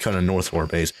pathway that's kind of north of our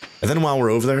base. And then while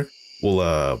we're over there,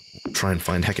 we'll try and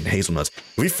find heckin' hazelnuts.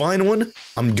 If we find one,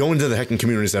 I'm going to the heckin'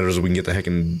 community center so we can get the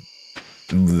heckin'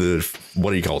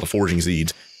 what do you call it? The foraging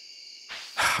seeds.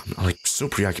 I'm like so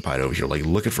preoccupied over here, like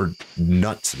looking for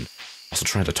nuts and also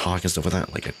trying to talk and stuff like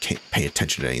that. Like I can't pay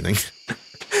attention to anything.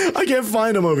 I can't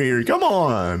find them over here. Come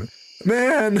on,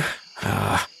 man.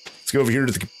 Let's go over here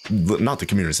to not the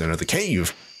community center, the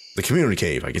cave. The community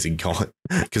cave, I guess you can call it.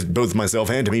 Because both myself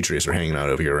and Demetrius are hanging out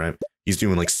over here, right? He's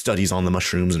doing like studies on the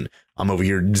mushrooms and I'm over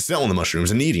here selling the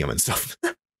mushrooms and eating them and stuff.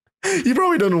 He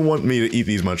probably doesn't want me to eat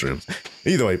these mushrooms.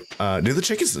 Either way, do the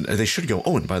chickens, they should go.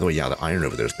 Oh, and by the way, yeah, the iron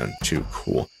over there is done too.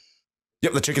 Cool.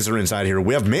 Yep, the chickens are inside here.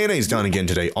 We have mayonnaise done again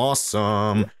today.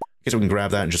 Awesome. I guess we can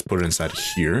grab that and just put it inside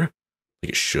here. I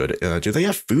think it should. Do they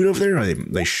have food over there?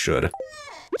 They should.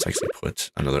 Let's actually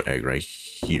put another egg right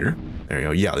here. There you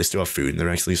go. Yeah, they still have food and they're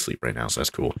actually asleep right now, so that's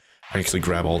cool. I can actually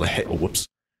grab all the hay. Oh, whoops.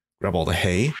 Grab all the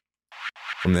hay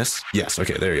from this. Yes,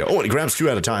 okay, there you go. Oh, and it grabs 2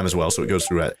 at a time as well, so it goes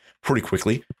through that pretty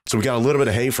quickly. So we got a little bit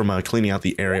of hay from cleaning out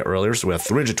the area earlier, so we have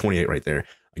 328 right there.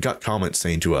 I got comments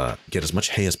saying to get as much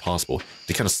hay as possible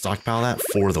to kind of stockpile that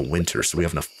for the winter, so we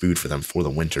have enough food for them for the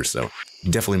winter, so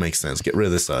definitely makes sense. Get rid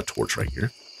of this torch right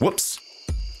here. Whoops.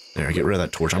 There, get rid of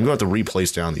that torch. I'm going to have to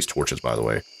replace down these torches, by the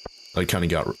way. I kind of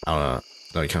got, that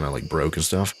I kind of like broke and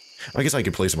stuff. I guess I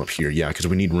could place them up here, yeah, because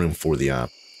we need room for the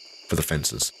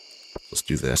fences. Let's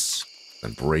do this.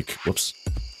 Then break, whoops.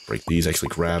 Break these, actually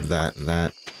grab that and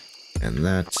that and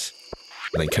that.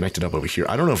 And then connect it up over here.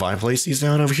 I don't know if I placed these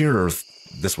down over here or if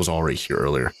this was already here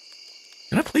earlier.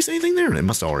 Did I place anything there? It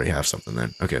must already have something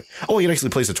then. Okay. Oh, you can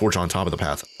actually place a torch on top of the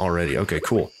path already. Okay,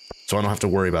 cool. So I don't have to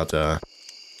worry about,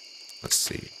 let's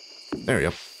see. There we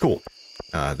go. Cool.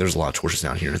 There's a lot of torches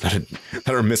down here that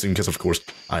are missing because, of course,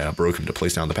 I broke them to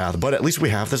place down the path. But at least we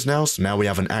have this now, so now we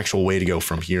have an actual way to go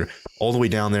from here all the way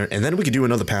down there. And then we could do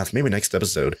another path, maybe next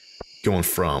episode, going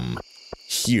from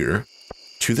here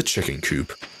to the chicken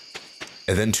coop,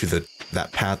 and then to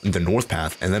that path, the north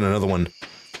path, and then another one,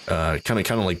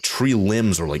 kind of like tree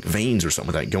limbs or like veins or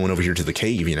something like that, going over here to the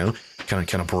cave, you know,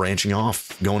 kind of branching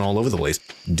off, going all over the place.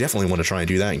 Definitely want to try and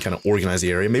do that and kind of organize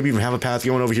the area. Maybe even have a path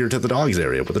going over here to the dogs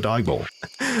area with the dog bowl.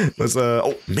 Let's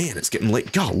oh man, it's getting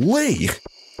late. Golly,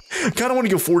 kind of want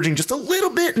to go foraging just a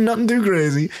little bit, nothing too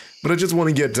crazy, but I just want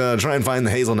to get try and find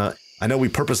the hazelnut. I know we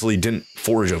purposely didn't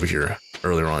forage over here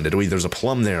earlier on, did we? There's a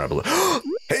plum there, I believe.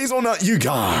 Hazelnut, you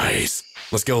guys.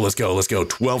 Let's go, let's go, let's go.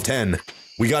 12:10.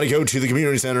 We got to go to the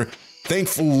community center.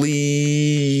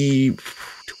 Thankfully,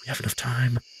 do we have enough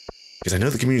time? Because I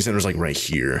know the community center is like right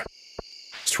here.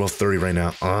 It's 12:30 right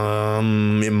now.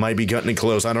 It might be cutting it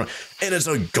close. I don't. And it's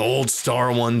a gold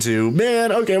star one too.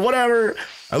 Man, okay, whatever.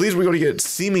 At least we're going to get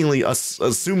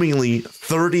assumingly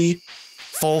 30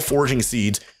 fall foraging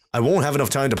seeds. I won't have enough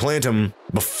time to plant them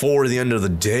before the end of the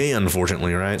day,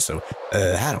 unfortunately, right? So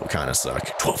that'll kind of suck.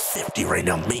 12:50 right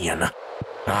now, man.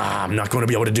 I'm not going to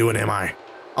be able to do it, am I?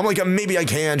 I'm like, maybe I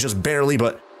can, just barely,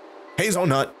 but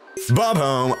hazelnut, Bob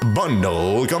home,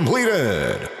 bundle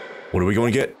completed. What are we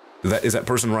going to get? Is that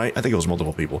person right? I think it was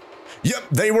multiple people. Yep,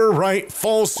 they were right.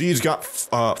 Fall seeds got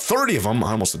 30 of them.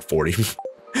 I almost said 40.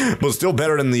 But still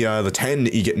better than the 10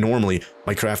 that you get normally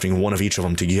by crafting one of each of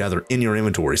them together in your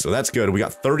inventory. So that's good. We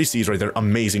got 30 seeds right there.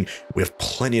 Amazing. We have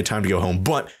plenty of time to go home,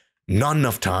 but not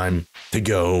enough time to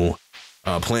go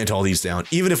plant all these down.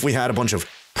 Even if we had a bunch of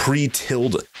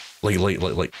pre-tilled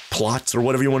like plots or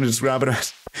whatever you want to describe it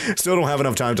as, still don't have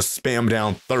enough time to spam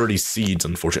down 30 seeds,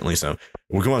 unfortunately. So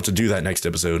we're going to have to do that next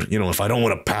episode, you know, if I don't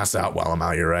want to pass out while I'm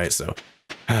out here, right? So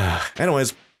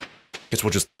anyways, guess we'll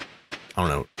just, I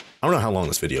don't know how long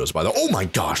this video is, by the way. Oh my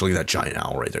gosh, look at that giant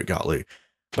owl right there, golly.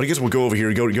 But I guess we'll go over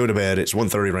here, go to bed. It's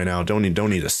 1:30 right now. Don't need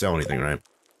to sell anything, right?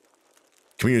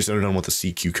 Community center done with the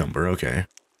sea cucumber, okay.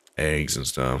 Eggs and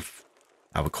stuff.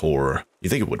 Have a core. You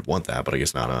think it would want that, but I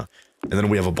guess not, And then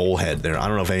we have a bowl head there. I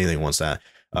don't know if anything wants that.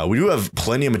 We do have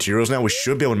plenty of materials now. We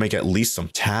should be able to make at least some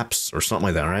taps or something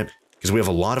like that, right? Because we have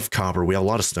a lot of copper, we have a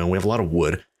lot of stone, we have a lot of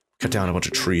wood. Cut down a bunch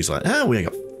of trees. Like, we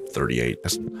got 38.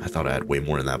 I thought I had way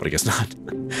more than that, but I guess not.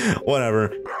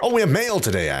 Whatever. Oh, we have mail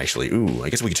today, actually. Ooh, I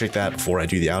guess we can check that before I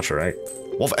do the outro, right?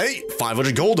 Waffle, hey,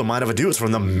 500 gold to mind if I do. It's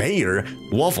from the mayor.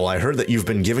 Waffle, I heard that you've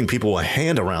been giving people a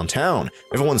hand around town.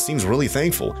 Everyone seems really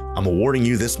thankful. I'm awarding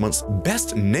you this month's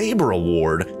Best Neighbor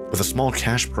Award with a small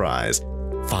cash prize.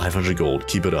 500 gold.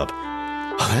 Keep it up.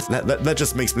 Oh, that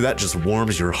just makes me, that just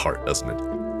warms your heart, doesn't it?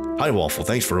 Hi, Waffle.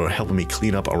 Thanks for helping me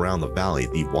clean up around the valley.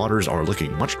 The waters are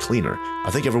looking much cleaner. I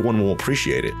think everyone will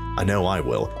appreciate it. I know I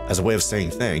will. As a way of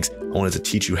saying thanks, I wanted to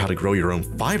teach you how to grow your own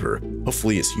fiber.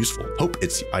 Hopefully it's useful.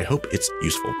 I hope it's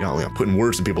useful. Golly, I'm putting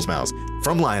words in people's mouths.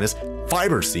 From Linus,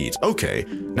 fiber seeds. Okay.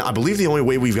 Now, I believe the only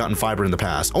way we've gotten fiber in the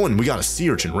past. Oh, and we got a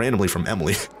sea urchin randomly from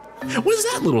Emily. What is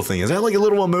that little thing? Is that like a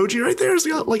little emoji right there? Is it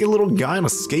got like a little guy on a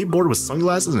skateboard with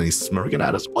sunglasses and he's smirking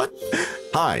at us? What?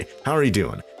 Hi, how are you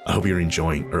doing? I hope you're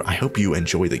enjoying, or I hope you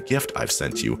enjoy the gift I've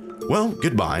sent you. Well,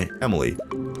 goodbye, Emily.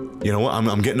 You know what?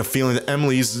 I'm getting a feeling that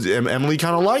Emily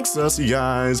kind of likes us, you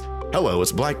guys. Hello,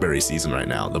 it's blackberry season right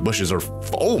now. The bushes are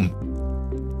full.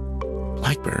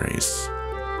 Blackberries.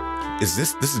 This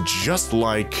is just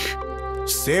like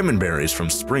salmon berries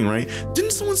from spring, right?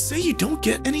 Didn't someone say you don't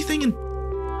get anything in?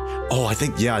 Oh, I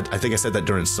think I said that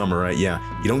during summer, right? Yeah,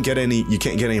 you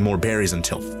can't get any more berries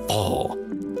until fall.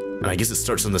 And I guess it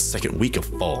starts in the second week of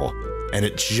fall. And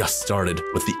it just started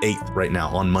with the 8th right now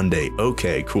on Monday.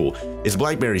 Okay, cool. It's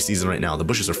blackberry season right now. The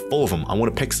bushes are full of them. I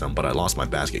want to pick some, but I lost my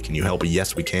basket. Can you help?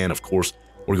 Yes, we can. Of course,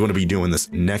 we're going to be doing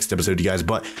this next episode, you guys.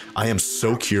 But I am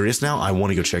so curious now. I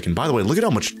want to go check in. By the way, look at how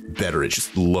much better it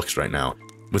just looks right now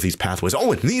with these pathways.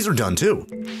 Oh, and these are done too.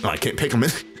 Oh, I can't pick them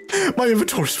in. My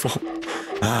inventory's full.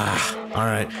 All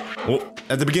right. Well,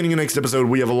 at the beginning of next episode,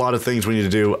 we have a lot of things we need to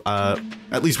do.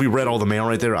 At least we read all the mail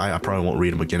right there. I probably won't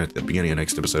read them again at the beginning of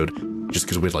next episode, just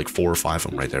because we had like 4 or 5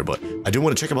 of them right there. But I do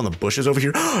want to check up on the bushes over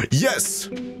here. Yes!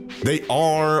 They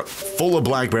are full of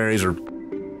blackberries or...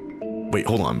 Wait,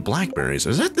 hold on. Blackberries.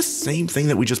 Is that the same thing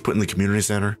that we just put in the community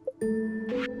center?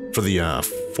 For the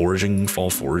fall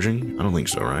foraging? I don't think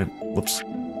so, right? Whoops.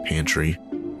 Pantry.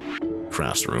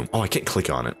 Crafts room. Oh, I can't click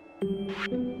on it.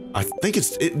 I think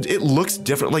it looks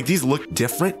different. Like these look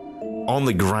different on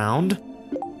the ground.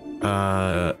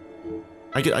 I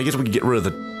guess we could get rid of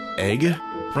the egg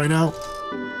right now.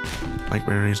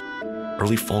 Blackberries.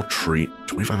 Early fall treat.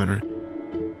 2,500.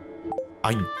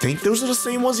 I think those are the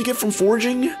same ones you get from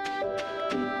foraging.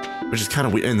 Which is kind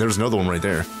of weird. And there's another one right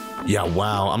there. Yeah,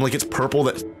 wow. I'm like, it's purple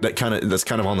that's kind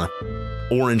of on the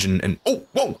orange and oh,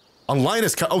 whoa. On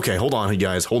Linus cut. Okay, hold on, you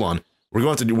guys. Hold on. We're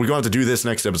going to have to do this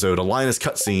next episode. A Linus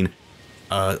cutscene.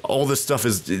 All this stuff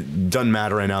doesn't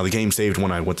matter right now. The game saved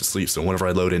when I went to sleep, so whenever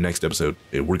I load in next episode,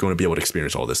 we're going to be able to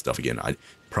experience all this stuff again. I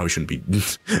probably shouldn't be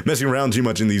messing around too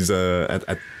much in these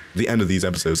at the end of these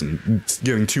episodes and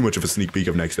getting too much of a sneak peek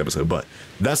of next episode, but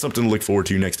that's something to look forward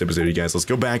to next episode, you guys. Let's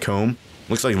go back home.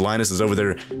 Looks like Linus is over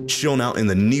there chilling out in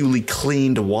the newly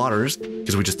cleaned waters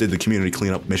because we just did the community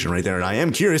cleanup mission right there, and I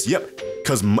am curious. Yep,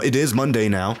 because it is Monday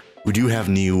now. We do have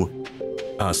new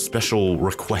special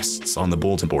requests on the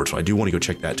bulletin board, so I do want to go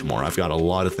check that tomorrow. I've got a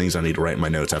lot of things I need to write in my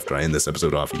notes after I end this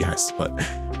episode off, you guys. But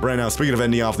right now, speaking of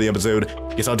ending off the episode,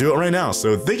 I guess I'll do it right now.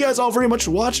 So thank you guys all very much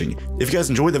for watching. If you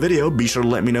guys enjoyed the video, be sure to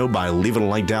let me know by leaving a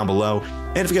like down below.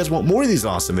 And if you guys want more of these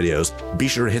awesome videos, be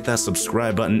sure to hit that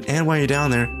subscribe button. And while you're down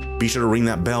there, be sure to ring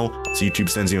that bell so YouTube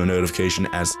sends you a notification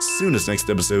as soon as next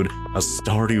episode of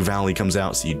Stardew Valley comes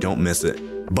out so you don't miss it.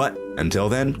 But until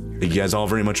then, thank you guys all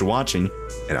very much for watching,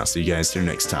 and I'll see you guys here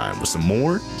next time with some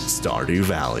more Stardew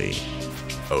Valley.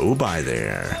 Oh, bye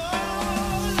there.